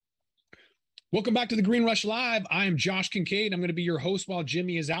Welcome back to the Green Rush Live. I am Josh Kincaid. I'm going to be your host while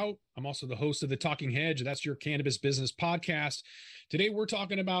Jimmy is out. I'm also the host of the Talking Hedge. That's your cannabis business podcast. Today, we're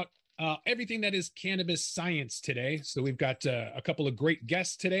talking about everything that is cannabis science today. So we've got a couple of great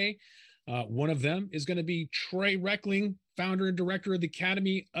guests today. One of them is going to be Trey Reckling, founder and director of the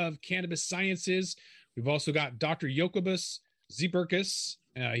Academy of Cannabis Sciences. We've also got Dr. Jokubas Zeberkes.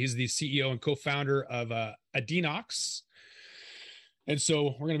 He's the CEO and co-founder of Adenox. And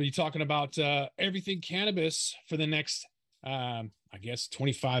so we're going to be talking about everything cannabis for the next,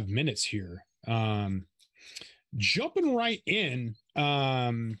 25 minutes here. Jumping right in,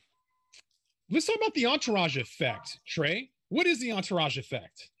 let's talk about the entourage effect. Trey, what is the entourage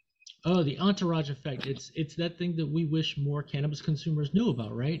effect? Oh, the entourage effect. It's that thing that we wish more cannabis consumers knew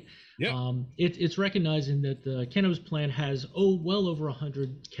about, right? Yeah. It's recognizing that the cannabis plant has, well over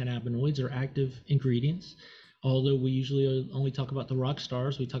 100 cannabinoids or active ingredients. Although we usually only talk about the rock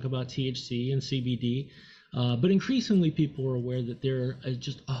stars, we talk about THC and CBD. But increasingly, people are aware that there are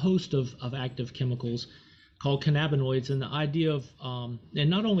just a host of active chemicals called cannabinoids. And the idea of, and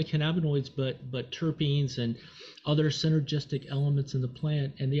not only cannabinoids, but terpenes and other synergistic elements in the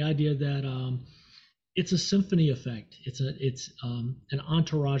plant. And the idea that it's a symphony effect. It's an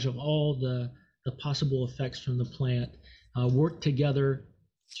entourage of all the possible effects from the plant work together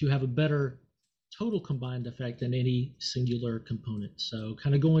to have a better total combined effect than any singular component. So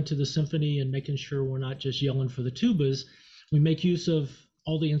kind of going to the symphony and making sure we're not just yelling for the tubas. We make use of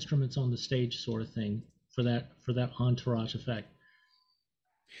all the instruments on the stage sort of thing for that entourage effect.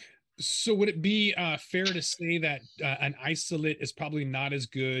 So would it be fair to say that an isolate is probably not as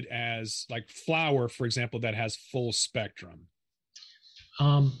good as like flower, for example, that has full spectrum?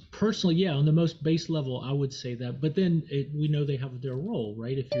 Personally, yeah, on the most base level, I would say that. But then we know they have their role,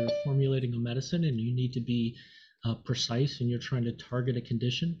 right? If you're formulating a medicine and you need to be precise and you're trying to target a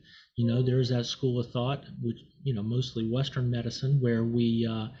condition, there's that school of thought, which mostly Western medicine, where we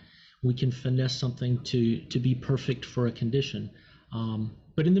can finesse something to be perfect for a condition.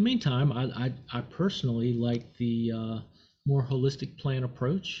 But in the meantime, I personally like the more holistic plant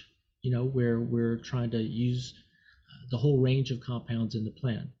approach, where we're trying to use the whole range of compounds in the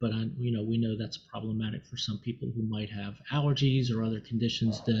plant. But we know that's problematic for some people who might have allergies or other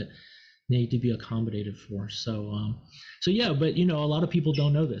conditions that need to be accommodated for. So yeah, but a lot of people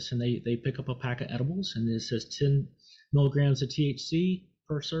don't know this, and they pick up a pack of edibles and it says 10 milligrams of THC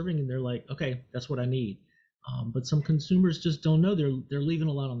per serving, and they're like, okay, that's what I need. But some consumers just don't know they're leaving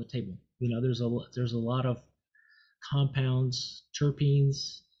a lot on the table. There's a lot of compounds,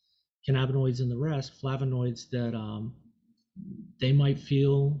 terpenes, cannabinoids, and the rest, flavonoids, that they might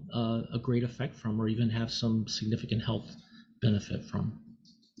feel a great effect from, or even have some significant health benefit from.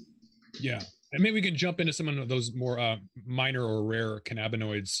 Yeah. And maybe we can jump into some of those more minor or rare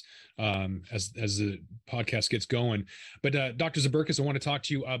cannabinoids as the podcast gets going. But Dr. Zeberkes, I want to talk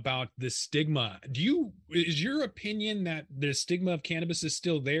to you about the stigma. Is your opinion that the stigma of cannabis is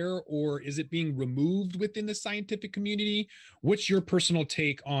still there, or is it being removed within the scientific community? What's your personal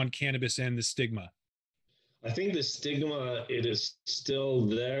take on cannabis and the stigma? I think the stigma, it is still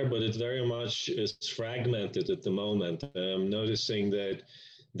there, but it very much is fragmented at the moment. I'm noticing that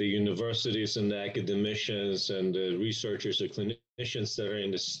the universities and the academicians and the researchers or clinicians that are in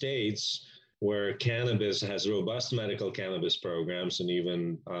the States where cannabis has robust medical cannabis programs and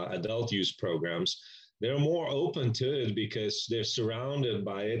even adult use programs, they're more open to it because they're surrounded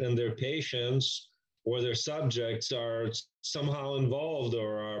by it, and their patients or their subjects are somehow involved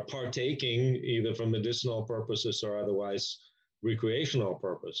or are partaking either for medicinal purposes or otherwise recreational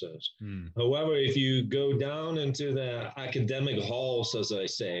purposes. However, if you go down into the academic halls, as I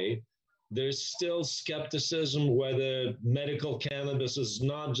say, there's still skepticism whether medical cannabis is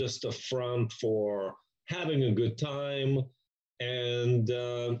not just a front for having a good time. And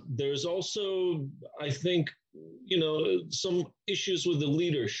there's also, I think, some issues with the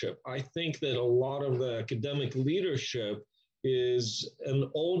leadership. I think that a lot of the academic leadership is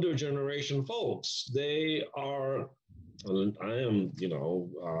an older generation folks. They are, I am,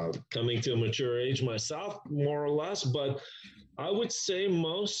 coming to a mature age myself, more or less, but I would say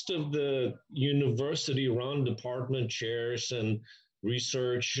most of the university-run department chairs and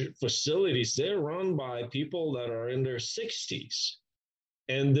research facilities, they're run by people that are in their 60s.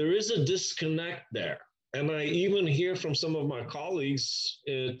 And there is a disconnect there. And I even hear from some of my colleagues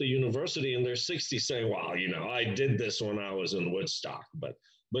at the university in their 60s saying, well, I did this when I was in Woodstock, but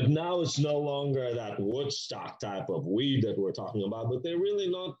now it's no longer that Woodstock type of weed that we're talking about, but they're really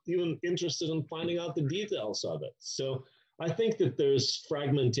not even interested in finding out the details of it. So I think that there's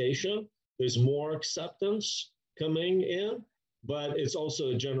fragmentation, there's more acceptance coming in, but it's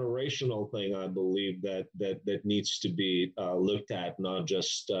also a generational thing, I believe, that needs to be looked at, not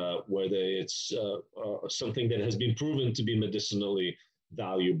just whether it's something that has been proven to be medicinally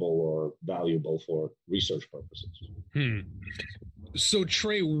valuable or valuable for research purposes. So,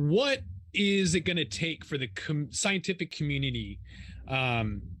 Trey, what is it going to take for the scientific community?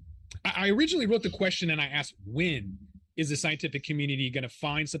 I originally wrote the question and I asked, when is the scientific community going to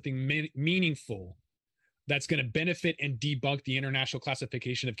find something meaningful that's going to benefit and debunk the international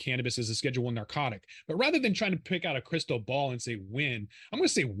classification of cannabis as a Schedule I narcotic? But rather than trying to pick out a crystal ball and say when, I'm going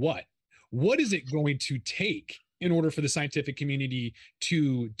to say what. What is it going to take in order for the scientific community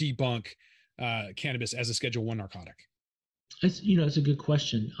to debunk cannabis as a Schedule I narcotic? It's a good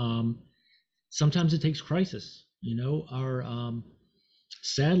question. Sometimes it takes crisis.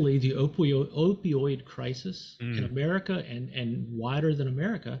 Sadly, the opioid crisis in America and wider than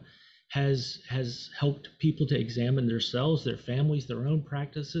America has helped people to examine themselves, their families, their own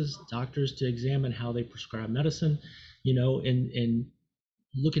practices, doctors to examine how they prescribe medicine, and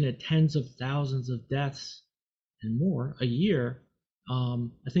looking at tens of thousands of deaths and more a year.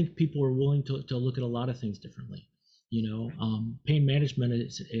 I think people are willing to look at a lot of things differently. Pain management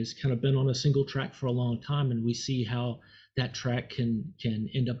is kind of been on a single track for a long time, and we see how that track can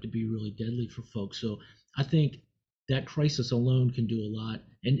end up to be really deadly for folks. So I think that crisis alone can do a lot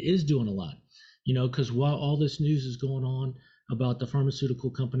and is doing a lot, because while all this news is going on about the pharmaceutical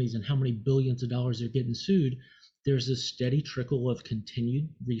companies and how many billions of dollars they're getting sued, there's this steady trickle of continued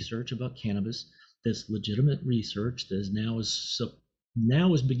research about cannabis, this legitimate research that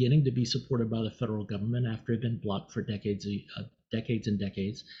now is beginning to be supported by the federal government after it had been blocked for decades and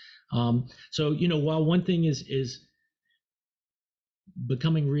decades. So while one thing is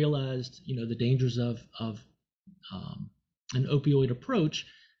becoming realized, the dangers of an opioid approach,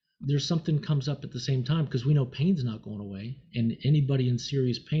 there's something comes up at the same time, because we know pain's not going away, and anybody in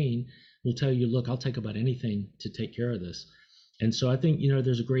serious pain will tell you, look, I'll take about anything to take care of this. And so I think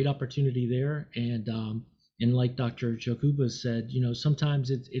there's a great opportunity there, and like Dr. Jakuba said, sometimes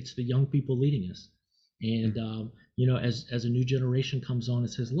it's the young people leading us, and as a new generation comes on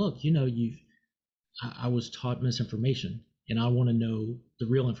and says, look, I was taught misinformation, and I want to know the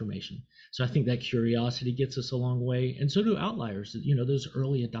real information. So I think that curiosity gets us a long way. And so do outliers, those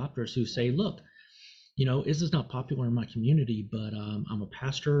early adopters who say, look, this is not popular in my community, but I'm a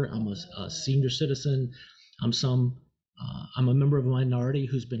pastor, I'm a senior citizen, I'm a member of a minority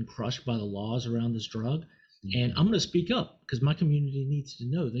who's been crushed by the laws around this drug. And I'm going to speak up because my community needs to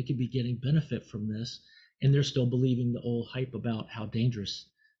know they could be getting benefit from this, and they're still believing the old hype about how dangerous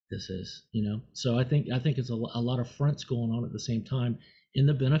this is, So I think it's a lot of fronts going on at the same time, in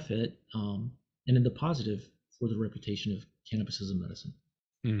the benefit and in the positive for the reputation of cannabis as a medicine.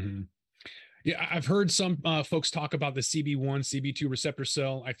 Mm-hmm. Yeah, I've heard some folks talk about the CB1, CB2 receptor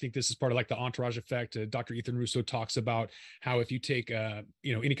cell. I think this is part of like the entourage effect. Dr. Ethan Russo talks about how if you take,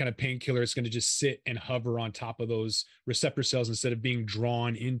 any kind of painkiller, it's going to just sit and hover on top of those receptor cells instead of being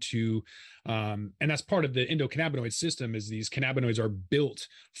drawn into. And that's part of the endocannabinoid system, is these cannabinoids are built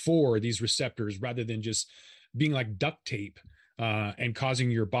for these receptors rather than just being like duct tape. And causing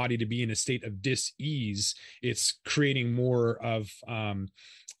your body to be in a state of dis-ease. It's creating more of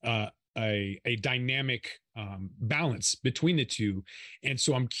a dynamic balance between the two. And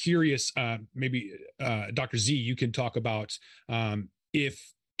so I'm curious, maybe Dr. Z, you can talk about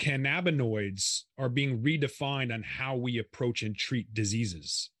if cannabinoids are being redefined on how we approach and treat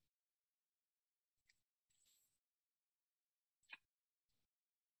diseases.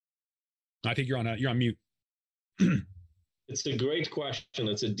 I think you're on mute. It's a great question.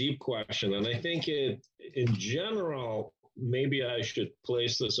 It's a deep question. And I think in general, maybe I should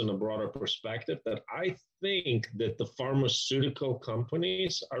place this in a broader perspective, that I think that the pharmaceutical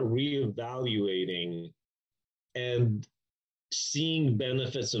companies are reevaluating and seeing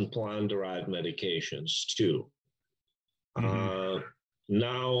benefits in plant-derived medications too. Mm-hmm.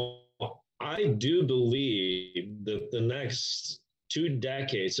 Now, I do believe that the next 2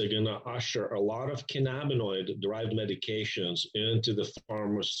 decades are going to usher a lot of cannabinoid-derived medications into the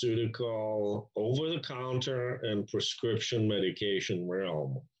pharmaceutical, over-the-counter, and prescription medication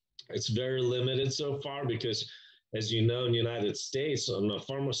realm. It's very limited so far because, as you know, in the United States, on the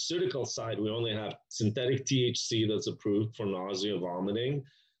pharmaceutical side, we only have synthetic THC that's approved for nausea, vomiting,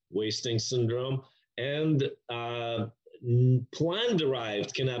 wasting syndrome, and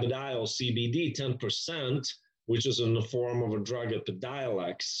plant-derived cannabidiol, CBD, 10%, which is in the form of a drug,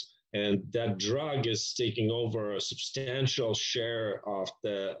 Epidiolex. And that drug is taking over a substantial share of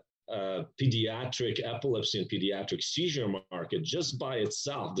the pediatric epilepsy and pediatric seizure market just by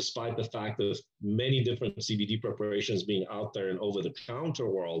itself, despite the fact of many different CBD preparations being out there in over-the-counter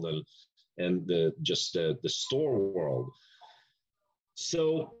world and the store world.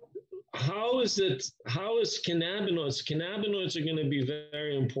 So how is cannabinoids? Cannabinoids are going to be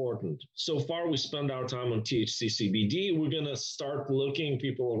very important. So far, we spend our time on THC, CBD. We're going to start looking,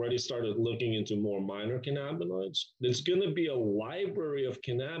 people already started looking into more minor cannabinoids. There's going to be a library of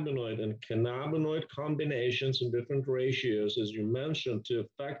cannabinoid and cannabinoid combinations in different ratios, as you mentioned, to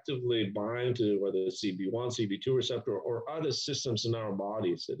effectively bind to whether it's CB1, CB2 receptor, or other systems in our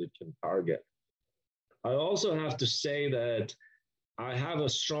bodies that it can target. I also have to say that I have a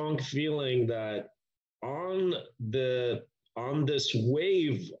strong feeling that on this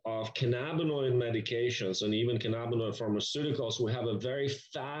wave of cannabinoid medications and even cannabinoid pharmaceuticals, we have a very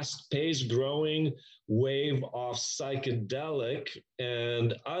fast-paced growing wave of psychedelic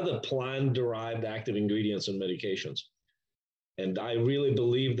and other plant-derived active ingredients and medications. And I really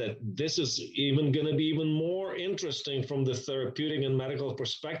believe that this is even going to be even more interesting from the therapeutic and medical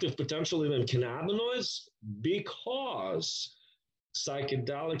perspective, potentially than cannabinoids, because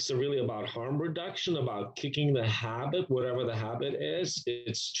psychedelics are really about harm reduction, about kicking the habit, whatever the habit is.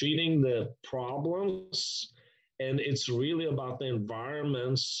 It's treating the problems, and it's really about the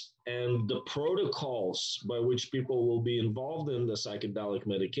environments and the protocols by which people will be involved in the psychedelic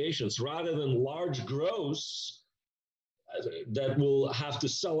medications, rather than large growths that will have to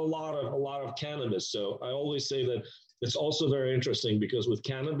sell a lot of cannabis. So I always say that it's also very interesting, because with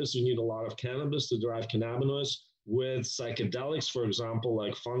cannabis, you need a lot of cannabis to derive cannabinoids. With psychedelics, for example,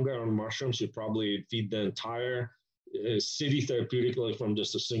 like fungi or mushrooms, you probably feed the entire city therapeutically from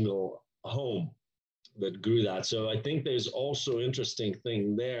just a single home that grew that. So I think there's also interesting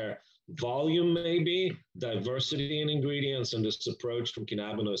thing there. Volume, maybe, diversity in ingredients, and this approach from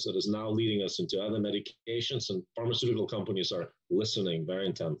cannabinoids that is now leading us into other medications, and pharmaceutical companies are listening very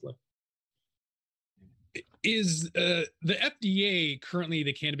intently. Is the FDA currently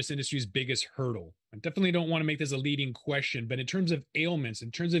the cannabis industry's biggest hurdle? I definitely don't want to make this a leading question, but in terms of ailments,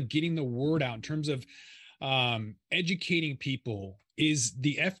 in terms of getting the word out, in terms of educating people, is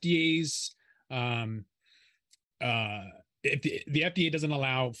the FDA's if the FDA doesn't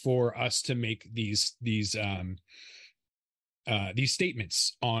allow for us to make these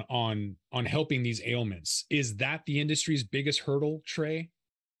statements on helping these ailments, is that the industry's biggest hurdle, Trey?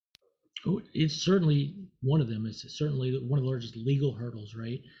 It's certainly one of them. It's certainly one of the largest legal hurdles,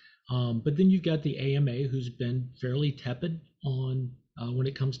 right? But then you've got the AMA, who's been fairly tepid on when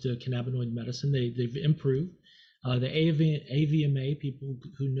it comes to cannabinoid medicine. They've improved. The AVMA, people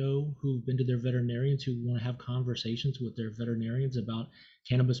who've been to their veterinarians, who want to have conversations with their veterinarians about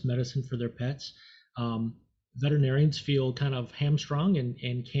cannabis medicine for their pets. Veterinarians feel kind of hamstrung and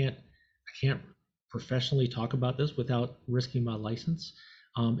I can't professionally talk about this without risking my license.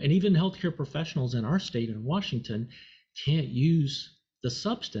 And even healthcare professionals in our state in Washington can't use the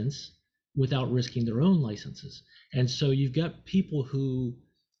substance without risking their own licenses. And so you've got people who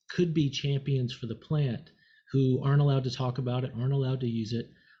could be champions for the plant who aren't allowed to talk about it, aren't allowed to use it.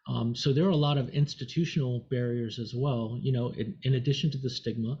 So there are a lot of institutional barriers as well, in addition to the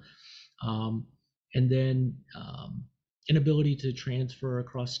stigma. And then inability to transfer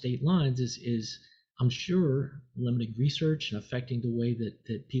across state lines is I'm sure, limiting research and affecting the way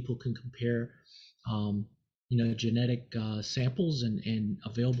that people can compare, genetic samples and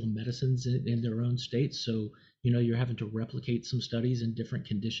available medicines in their own states. So, you're having to replicate some studies in different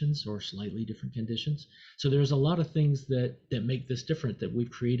conditions or slightly different conditions. So there's a lot of things that make this different, that we've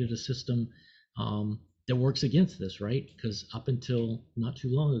created a system that works against this, right? Because up until not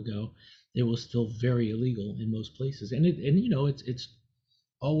too long ago, it was still very illegal in most places. And it's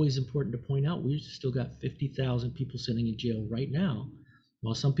always important to point out, we've still got 50,000 people sitting in jail right now.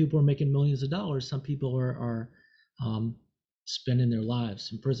 While some people are making millions of dollars, some people are spending their lives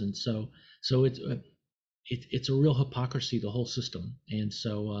in prison. So it's a real hypocrisy, the whole system. And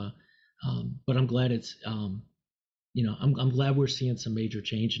so, but I'm glad I'm glad we're seeing some major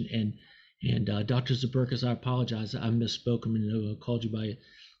change. And Dr. Zberkus, I apologize, I misspoke.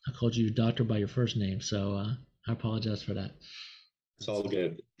 I called you doctor by your first name, so I apologize for that. It's all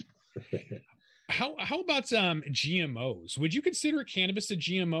good. How about GMOs? Would you consider cannabis a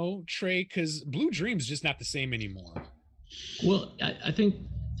GMO, Trey? Because Blue Dream's just not the same anymore. Well, I think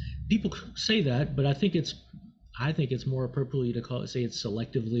people say that, but I think it's more appropriately to say it's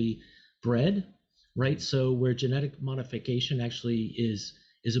selectively bred, right? So where genetic modification actually is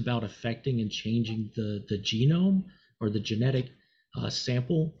about affecting and changing the genome or the genetic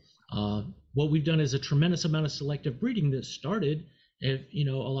sample. What we've done is a tremendous amount of selective breeding that started if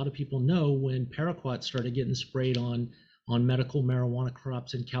a lot of people know, when paraquat started getting sprayed on medical marijuana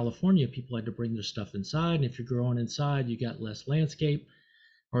crops in California, people had to bring their stuff inside, and if you're growing inside, you got less landscape,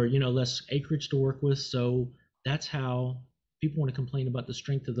 or less acreage to work with. So that's how people want to complain about the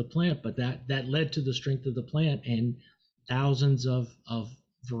strength of the plant, but that led to the strength of the plant and thousands of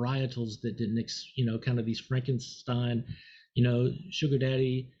varietals that didn't kind of these Frankenstein, sugar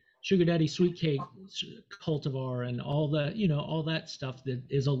daddy sweet cake cultivar and all that stuff that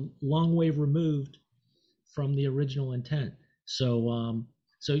is a long way removed from the original intent. So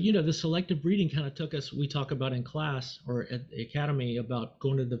the selective breeding kind of took us. We talk about in class or at the academy about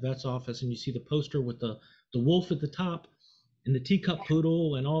going to the vet's office, and you see the poster with the wolf at the top and the teacup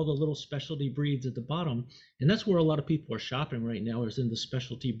poodle and all the little specialty breeds at the bottom. And that's where a lot of people are shopping right now, is in the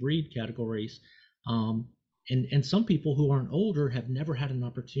specialty breed categories. And some people who aren't older have never had an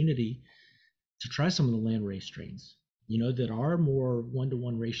opportunity to try some of the landrace strains, that are more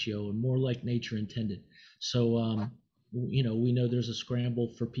 1-to-1 ratio and more like nature intended. So, we know there's a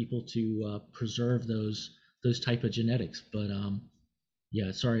scramble for people to preserve those type of genetics. But yeah,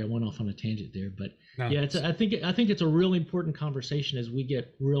 sorry, I went off on a tangent there. But no, yeah, I think it's a really important conversation as we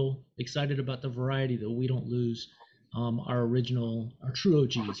get real excited about the variety, that we don't lose our true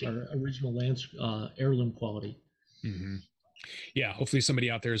OGs, our original heirloom quality. Mm-hmm. Yeah, hopefully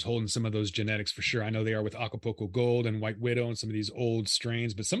somebody out there is holding some of those genetics for sure. I know they are with Acapulco Gold and White Widow and some of these old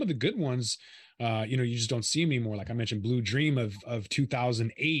strains, but some of the good ones, you just don't see them anymore. Like I mentioned, Blue Dream of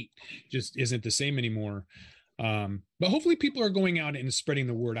 2008 just isn't the same anymore. But hopefully people are going out and spreading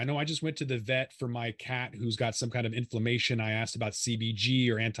the word. I know I just went to the vet for my cat who's got some kind of inflammation. I asked about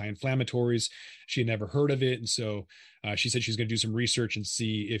CBG or anti-inflammatories. She had never heard of it. And so she said she's going to do some research and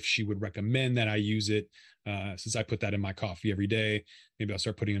see if she would recommend that I use it. Since I put that in my coffee every day, maybe I'll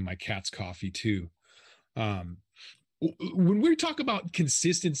start putting in my cat's coffee too. When we talk about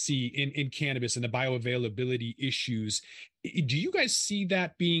consistency in cannabis and the bioavailability issues, do you guys see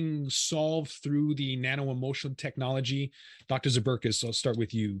that being solved through the nano-emulsion technology? Dr. Zberkus, I'll start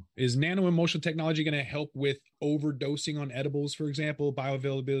with you. Is nano-emulsion technology going to help with overdosing on edibles, for example,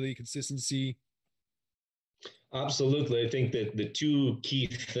 bioavailability, consistency? Absolutely. I think that the two key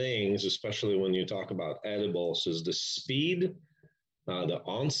things, especially when you talk about edibles, is the speed, the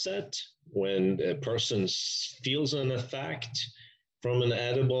onset, when a person feels an effect from an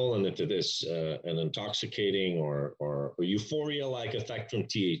edible, and if it is an intoxicating or euphoria-like effect from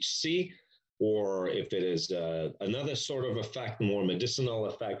THC, or if it is another sort of effect, more medicinal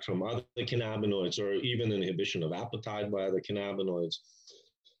effect from other cannabinoids, or even inhibition of appetite by other cannabinoids.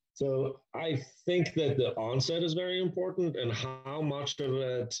 So I think that the onset is very important, and how much of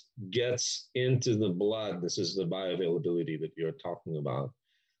it gets into the blood. This is the bioavailability that you're talking about.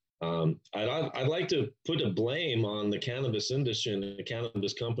 I'd like to put a blame on the cannabis industry and the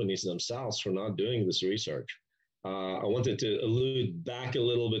cannabis companies themselves for not doing this research. I wanted to allude back a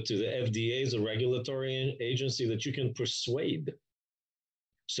little bit to the FDA as a regulatory agency that you can persuade.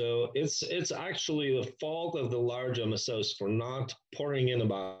 So it's actually the fault of the large MSOs for not pouring in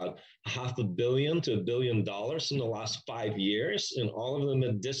about $500 million to $1 billion in the last 5 years in all of the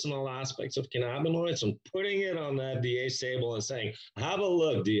medicinal aspects of cannabinoids, and putting it on the FDA's table and saying, have a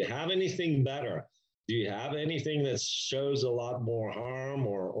look, do you have anything better? Do you have anything that shows a lot more harm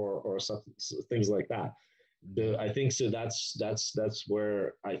or things like that? I think so. That's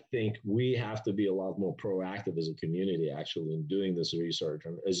where I think we have to be a lot more proactive as a community, actually, in doing this research.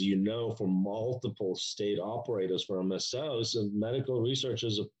 And as you know, for multiple state operators, for MSOs, and medical research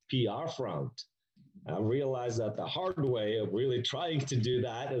is a PR front. I realized that the hard way of really trying to do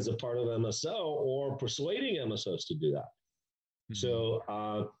that as a part of MSO, or persuading MSOs to do that. Mm-hmm.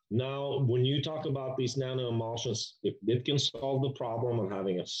 So now, when you talk about these nano-emulsions, if it can solve the problem of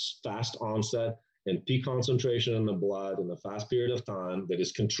having a fast onset and peak concentration in the blood in a fast period of time that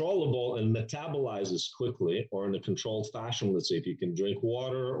is controllable and metabolizes quickly, or in a controlled fashion, let's say if you can drink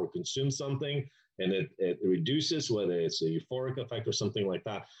water or consume something and it reduces, whether it's a euphoric effect or something like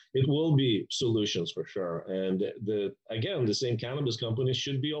that, it will be solutions for sure. And the same cannabis companies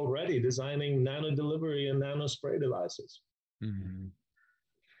should be already designing nano delivery and nano spray devices. Mm-hmm.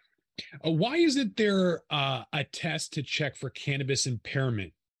 Why isn't there a test to check for cannabis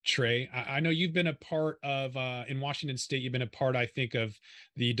impairment? Trey, I know you've been a part of, in Washington State, you've been a part, I think, of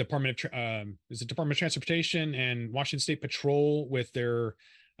the Department of Transportation and Washington State Patrol with their,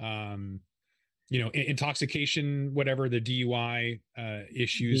 intoxication, whatever, the DUI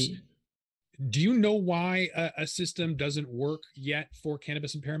issues. Do you know why a system doesn't work yet for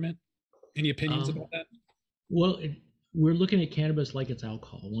cannabis impairment? Any opinions about that? Well, we're looking at cannabis like it's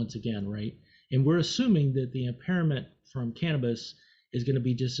alcohol once again, right? And we're assuming that the impairment from cannabis is going to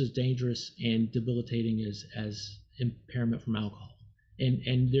be just as dangerous and debilitating as impairment from alcohol.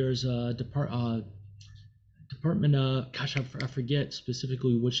 And there's a department, gosh, I forget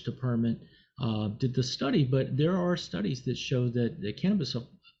specifically which department did the study, but there are studies that show that the cannabis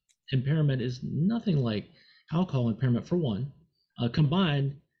impairment is nothing like alcohol impairment. For one,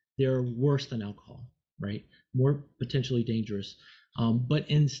 combined, they're worse than alcohol, right? More potentially dangerous. But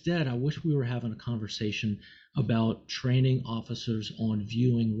instead, I wish we were having a conversation about training officers on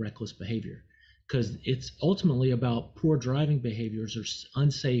viewing reckless behavior, because it's ultimately about poor driving behaviors or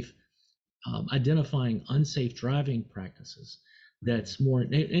unsafe, identifying unsafe driving practices. That's more,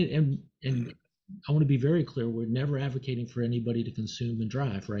 and I want to be very clear, we're never advocating for anybody to consume and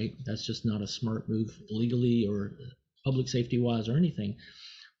drive, right? That's just not a smart move legally or public safety wise or anything.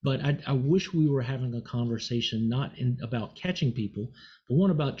 But I wish we were having a conversation not about catching people, but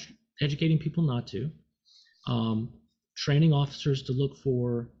one about educating people not to, training officers to look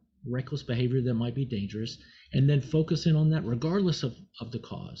for reckless behavior that might be dangerous, and then focusing on that regardless of the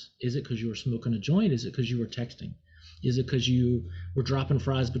cause. Is it because you were smoking a joint? Is it because you were texting? Is it because you were dropping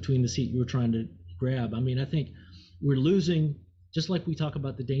fries between the seat you were trying to grab? I mean, I think we're losing, just like we talk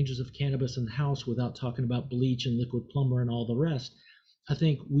about the dangers of cannabis in the house without talking about bleach and liquid plumber and all the rest. I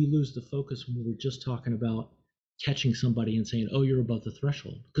think we lose the focus when we're just talking about catching somebody and saying, oh, you're above the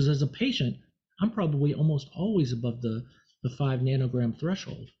threshold. Because as a patient, I'm probably almost always above the 5 nanogram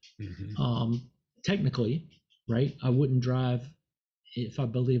threshold. Mm-hmm. Technically, right? I wouldn't drive if I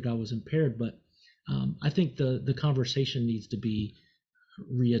believed I was impaired, but I think the conversation needs to be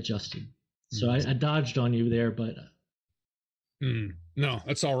readjusted. So I dodged on you there, but. No,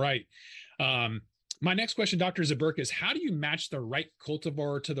 that's all right. My next question, Dr. Zaberka, is how do you match the right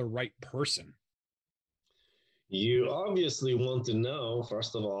cultivar to the right person? You obviously want to know,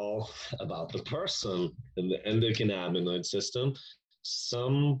 first of all, about the person in the endocannabinoid system.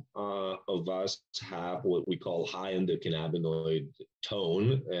 Some of us have what we call high endocannabinoid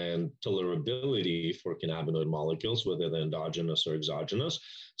tone and tolerability for cannabinoid molecules, whether they're endogenous or exogenous.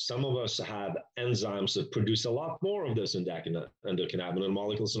 Some of us have enzymes that produce a lot more of this endocannabinoid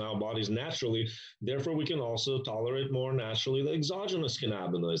molecules in our bodies naturally. Therefore, we can also tolerate more naturally the exogenous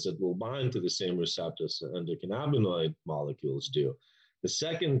cannabinoids that will bind to the same receptors that endocannabinoid molecules do. The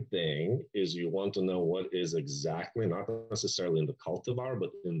second thing is you want to know what is exactly, not necessarily in the cultivar, but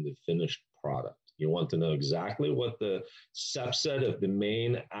in the finished product. You want to know exactly what the subset of the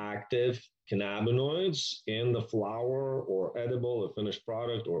main active cannabinoids in the flower or edible or finished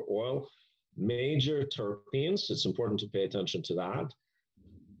product or oil, major terpenes. It's important to pay attention to that.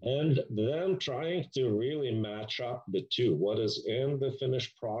 And then trying to really match up the two, what is in the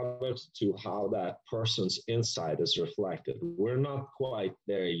finished product to how that person's inside is reflected. We're not quite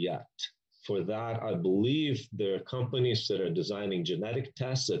there yet. For that, I believe there are companies that are designing genetic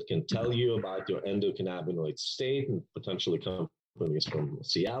tests that can tell you about your endocannabinoid state, and potentially companies from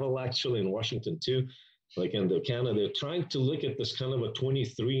Seattle, actually, in Washington too, like Endocanna. They're trying to look at this kind of a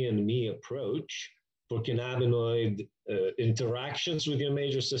 23andMe approach for cannabinoid interactions with your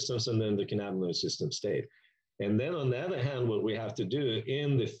major systems and then the cannabinoid system state. And then on the other hand, what we have to do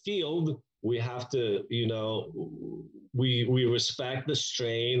in the field, we have to, we respect the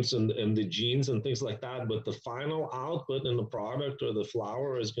strains and the genes and things like that, but the final output in the product or the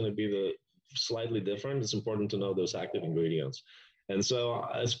flower is going to be the slightly different. It's important to know those active ingredients. And so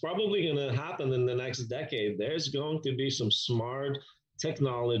it's probably going to happen in the next decade. There's going to be some smart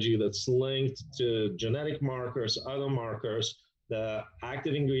technology that's linked to genetic markers, other markers, the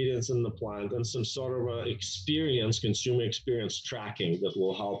active ingredients in the plant, and some sort of consumer experience tracking that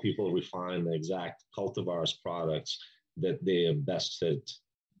will help people refine the exact cultivars products that they best fit.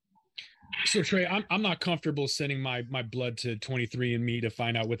 So Trey, I'm not comfortable sending my blood to 23andMe to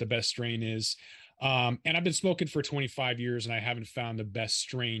find out what the best strain is. And I've been smoking for 25 years and I haven't found the best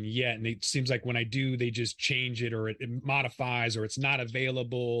strain yet. And it seems like when I do, they just change it, or it modifies, or it's not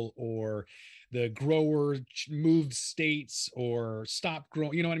available, or the grower moved states or stopped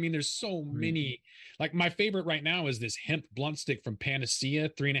growing. You know what I mean? There's so many. Like my favorite right now is this hemp blunt stick from Panacea,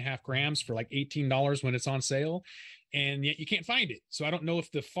 3.5 grams for like $18 when it's on sale. And yet you can't find it. So I don't know if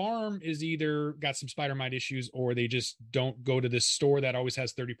the farm is either got some spider mite issues, or they just don't go to this store that always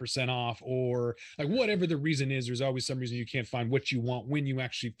has 30% off, or like whatever the reason is, there's always some reason you can't find what you want when you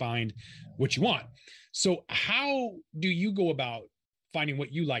actually find what you want. So how do you go about finding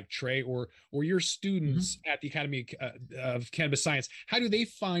what you like, Trey, or your students at the Academy of Cannabis Science? How do they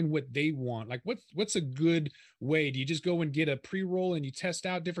find what they want? Like what's a good way? Do you just go and get a pre-roll and you test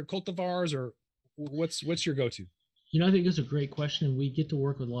out different cultivars, or what's your go-to? I think it's a great question. We get to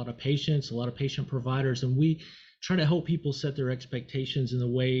work with a lot of patients, a lot of patient providers, and we try to help people set their expectations in the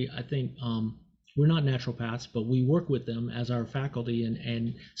way I think we're not naturopaths, but we work with them as our faculty,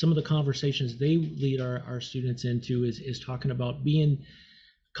 and some of the conversations they lead our students into is talking about being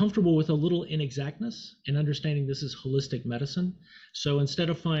comfortable with a little inexactness and understanding this is holistic medicine. So instead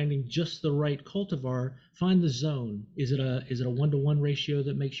of finding just the right cultivar, find the zone. Is it a 1-to-1 ratio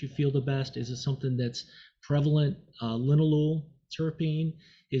that makes you feel the best? Is it something that's prevalent, linalool, terpene?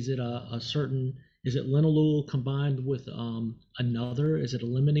 Is it is it linalool combined with another? Is it a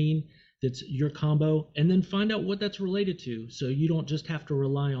limonene? That's your combo, and then find out what that's related to. So you don't just have to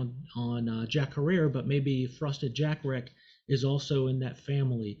rely on Jack Herer, but maybe Frosted Jack Rec is also in that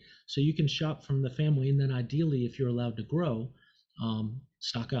family. So you can shop from the family, and then ideally, if you're allowed to grow,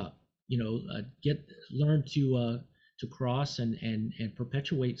 stock up. Learn to cross and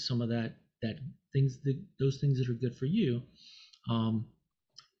perpetuate some of those things that are good for you,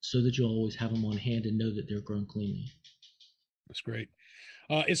 so that you'll always have them on hand and know that they're grown cleanly. That's great.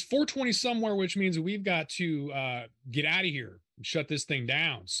 It's 4:20 somewhere, which means we've got to get out of here and shut this thing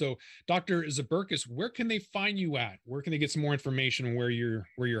down. So, Dr. Zberkus, where can they find you at? Where can they get some more information on where you're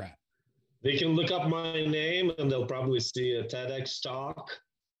at? They can look up my name and they'll probably see a TEDx talk.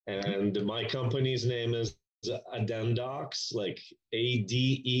 And my company's name is Adendox, like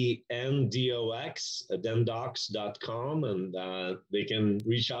ADENDOX, adendox.com. And they can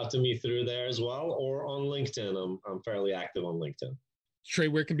reach out to me through there as well, or on LinkedIn. I'm fairly active on LinkedIn. Trey,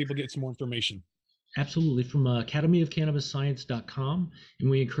 where can people get some more information? Absolutely, from academyofcannabisscience.com. And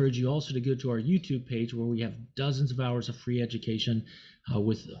we encourage you also to go to our YouTube page, where we have dozens of hours of free education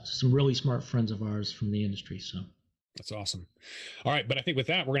with some really smart friends of ours from the industry. So that's awesome. All right. But I think with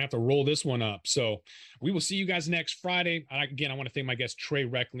that, we're going to have to roll this one up. So we will see you guys next Friday. Again, I want to thank my guest, Trey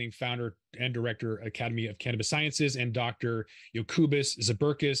Reckling, founder and director, Academy of Cannabis Sciences, and Dr. Jokubas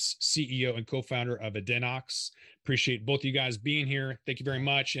Zberkus, CEO and co-founder of Adendox. Appreciate both of you guys being here. Thank you very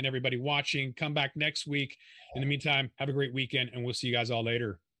much. And everybody watching, come back next week. In the meantime, have a great weekend, and we'll see you guys all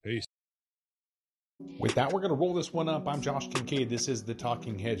later. Peace. With that, we're going to roll this one up. I'm Josh Kincaid. This is The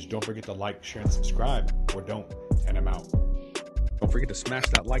Talking Hedge. Don't forget to like, share, and subscribe, or don't, and I'm out. Don't forget to smash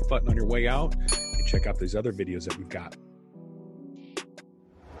that like button on your way out and check out these other videos that we've got.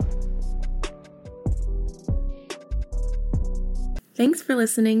 Thanks for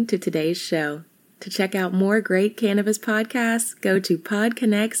listening to today's show. To check out more great cannabis podcasts, go to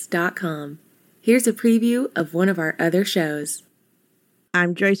podconnects.com. Here's a preview of one of our other shows.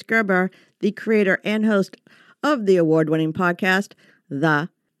 I'm Joyce Gerber, the creator and host of the award-winning podcast, The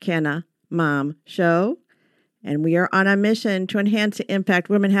Canna Mom Show. And we are on a mission to enhance the impact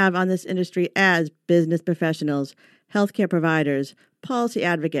women have on this industry as business professionals, healthcare providers, policy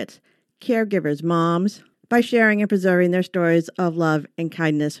advocates, caregivers, moms, by sharing and preserving their stories of love and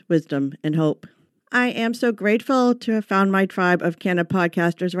kindness, wisdom, and hope. I am so grateful to have found my tribe of Canna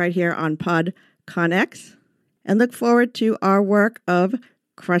podcasters right here on PodConX, and look forward to our work of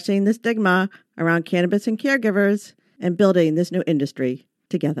crushing the stigma around cannabis and caregivers and building this new industry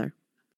together.